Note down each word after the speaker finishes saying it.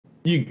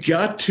You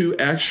got to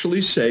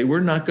actually say, we're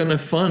not going to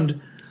fund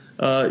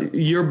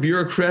your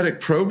bureaucratic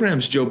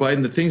programs, Joe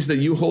Biden, the things that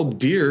you hold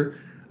dear,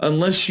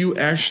 unless you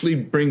actually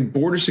bring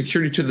border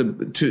security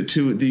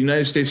to the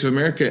United States of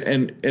America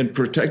and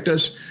protect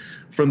us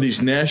from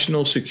these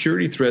national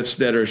security threats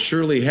that are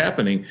surely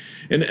happening.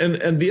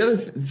 And the other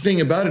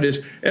thing about it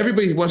is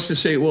everybody wants to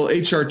say, well,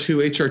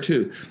 HR2,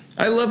 HR2.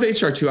 I love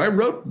HR2.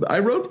 I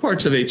wrote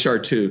parts of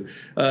HR2.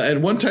 At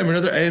one time or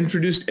another, I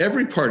introduced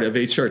every part of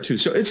HR2.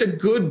 So it's a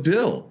good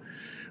bill.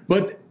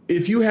 But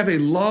if you have a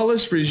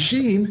lawless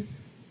regime,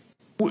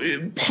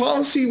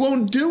 policy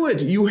won't do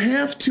it. You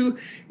have to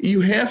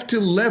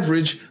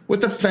leverage what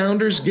the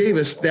founders gave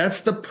us.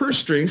 That's the purse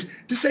strings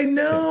to say,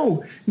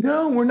 no,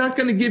 we're not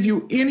going to give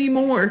you any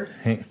more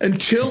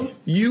until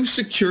you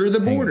secure the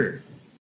border.